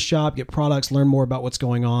order from the shop, get products, learn more about what's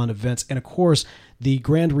going on, events, and of course the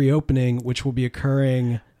grand reopening, which will be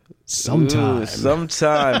occurring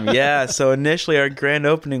sometime. Yeah. So initially our grand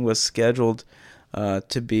opening was scheduled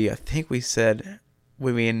to be, I think we said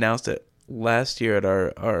when we announced it last year at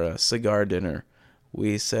our cigar dinner,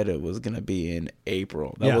 we said it was going to be in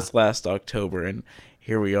April. That was last October, and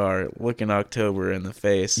here we are looking October in the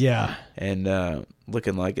face. Yeah. And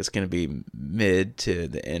looking like it's going to be mid to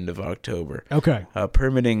the end of October. Okay.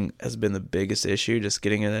 Permitting has been the biggest issue, just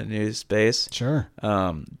getting in that new space. Sure.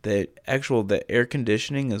 The air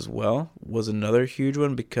conditioning as well was another huge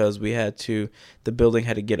one, because the building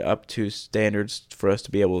had to get up to standards for us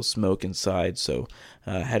to be able to smoke inside. So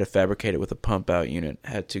had to fabricate it with a pump out unit,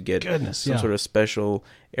 had to get some sort of special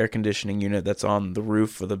air conditioning unit that's on the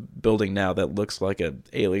roof of the building now that looks like an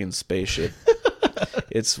alien spaceship.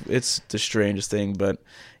 It's the strangest thing, but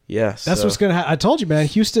yeah, that's what's gonna happen. I told you, man.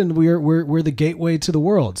 Houston, we're the gateway to the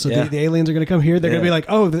world. So the aliens are gonna come here. They're gonna be like,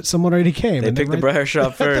 oh, that someone already came. They picked the Briar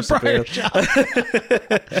Shop first. The Briar Shop.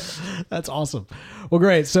 That's awesome. Well,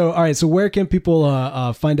 great. So, all right. So, where can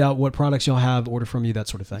people find out what products you'll have, order from you, that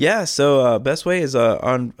sort of thing? Yeah. So, best way is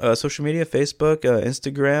on social media, Facebook,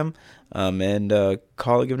 Instagram, and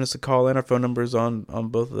giving us a call in. Our phone number is on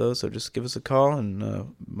both of those. So just give us a call,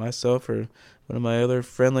 and myself or one of my other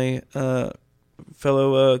friendly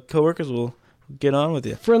fellow coworkers will get on with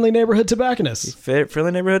you. Friendly neighborhood tobacconist.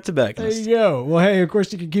 Friendly neighborhood tobacconist. There you go. Well, hey, of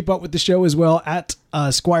course, you can keep up with the show as well. At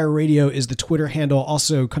Squire Radio is the Twitter handle.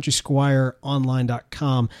 Also,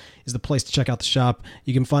 CountrySquireOnline.com is the place to check out the shop.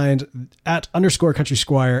 You can find at _Country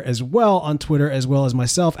Squire as well on Twitter, as well as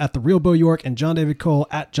myself at The Real Bo York and John David Cole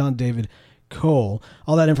at John David Cole.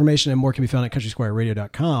 All that information and more can be found at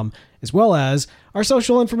CountrySquireRadio.com, as well as our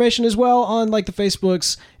social information as well on like the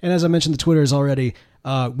Facebooks. And as I mentioned, the Twitters already.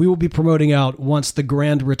 We will be promoting out once the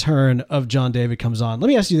grand return of John David comes on. Let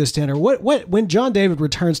me ask you this, Tanner. When John David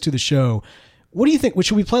returns to the show, what do you think?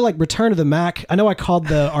 Should we play like Return of the Mac? I know I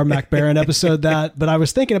called our Mac Baron episode that, but I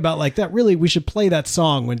was thinking about like that. Really, we should play that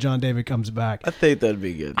song when John David comes back. I think that'd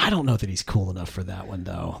be good. I don't know that he's cool enough for that one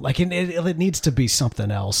though. Like it needs to be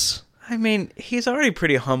something else. I mean, he's already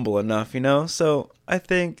pretty humble enough, so I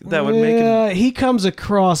think that would make him... he comes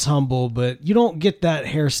across humble, but you don't get that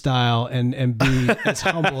hairstyle and be as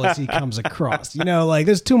humble as he comes across. Like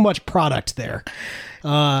there's too much product there.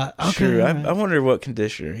 Okay. True. I wonder what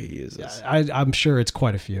conditioner he uses. I'm sure it's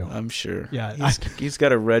quite a few. I'm sure. Yeah. He's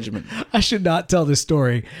got a regimen. I should not tell this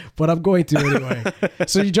story, but I'm going to anyway.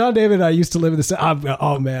 So John David and I used to live in the same...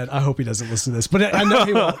 Oh, man. I hope he doesn't listen to this, but I know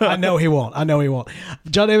he won't. I know he won't.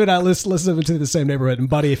 John David and I listen to the same neighborhood. And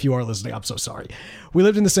buddy, if you are listening, I'm so sorry. We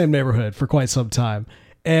lived in the same neighborhood for quite some time.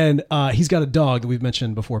 And he's got a dog that we've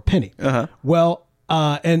mentioned before, Penny. Uh-huh. Well...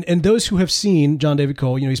 and those who have seen John David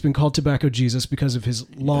Cole, he's been called Tobacco Jesus because of his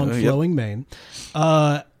long flowing mane.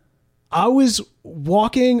 I was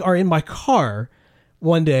walking or in my car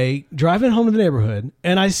one day, driving home to the neighborhood,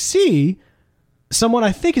 and I see someone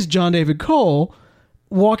I think is John David Cole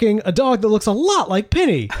walking a dog that looks a lot like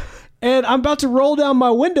Penny. And I'm about to roll down my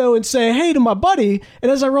window and say, hey, to my buddy. And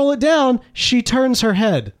as I roll it down, she turns her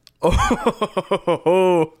head.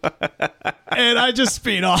 Oh, and I just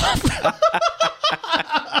speed off.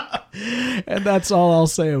 And that's all I'll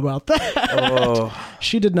say about that. Oh.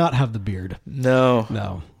 She did not have the beard.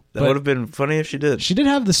 No. That would have been funny if she did. She did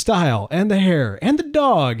have the style and the hair and the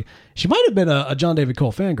dog. She might have been a John David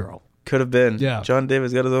Cole fangirl. Could have been. Yeah. John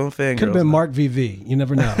David's got his own fangirl. Could have been Mark VV. You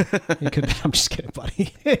never know. I'm just kidding,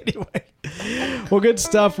 buddy. Anyway. Well, good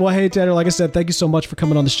stuff. Well, hey, Tanner, like I said, thank you so much for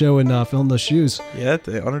coming on the show and filling those shoes. Yeah,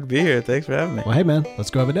 honored to be here. Thanks for having me. Well, hey, man, let's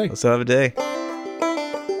go have a day. Let's have a day.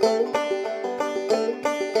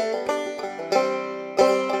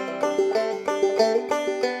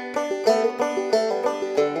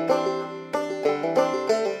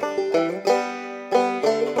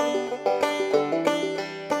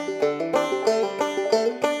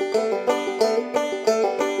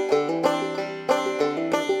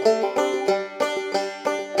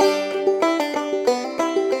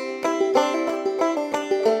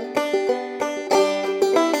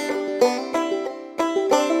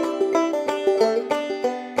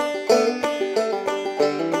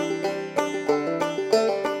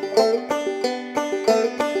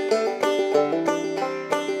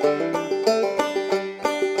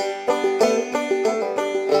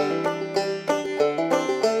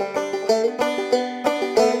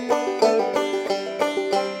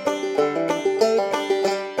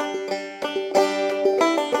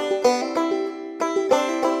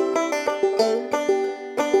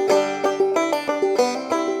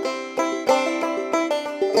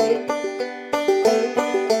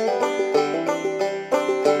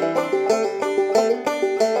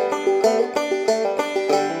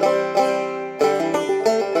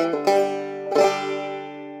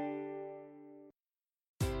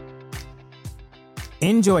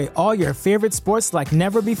 Enjoy all your favorite sports like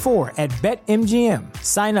never before at BetMGM.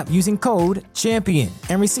 Sign up using code CHAMPION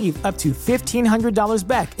and receive up to $1,500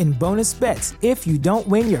 back in bonus bets if you don't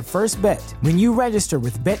win your first bet. When you register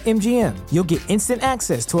with BetMGM, you'll get instant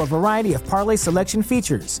access to a variety of parlay selection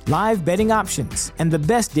features, live betting options, and the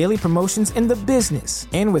best daily promotions in the business.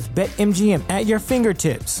 And with BetMGM at your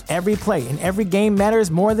fingertips, every play and every game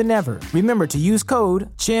matters more than ever. Remember to use code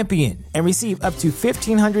CHAMPION and receive up to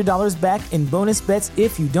 $1,500 back in bonus bets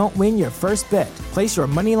if you don't win your first bet. Place your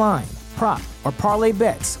money line, prop, or parlay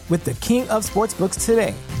bets with the king of sportsbooks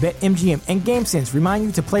today. BetMGM and GameSense remind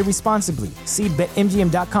you to play responsibly. See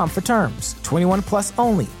BetMGM.com for terms. 21 plus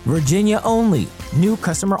only. Virginia only. New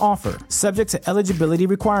customer offer. Subject to eligibility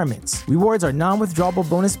requirements. Rewards are non-withdrawable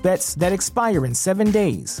bonus bets that expire in 7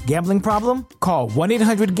 days. Gambling problem? Call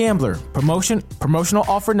 1-800-GAMBLER. Promotional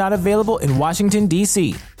offer not available in Washington,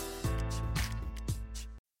 D.C.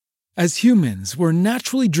 As humans, we're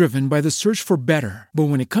naturally driven by the search for better. But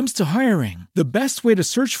when it comes to hiring, the best way to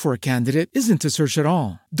search for a candidate isn't to search at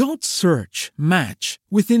all. Don't search, match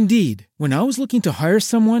with Indeed. When I was looking to hire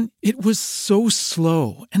someone, it was so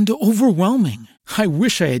slow and overwhelming. I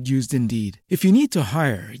wish I had used Indeed. If you need to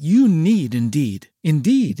hire, you need Indeed.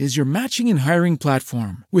 Indeed is your matching and hiring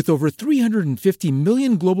platform with over 350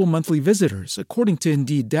 million global monthly visitors, according to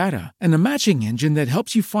Indeed data, and a matching engine that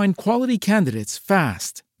helps you find quality candidates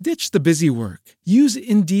fast. Ditch the busy work. Use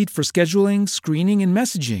Indeed for scheduling, screening, and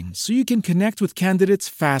messaging so you can connect with candidates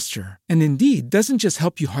faster. And Indeed doesn't just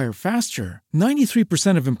help you hire faster.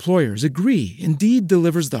 93% of employers agree Indeed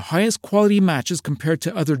delivers the highest quality matches compared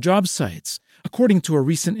to other job sites, according to a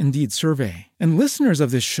recent Indeed survey. And listeners of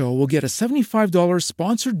this show will get a $75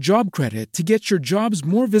 sponsored job credit to get your jobs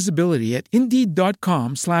more visibility at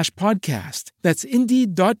Indeed.com/podcast. That's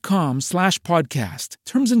Indeed.com/podcast.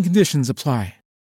 Terms and conditions apply.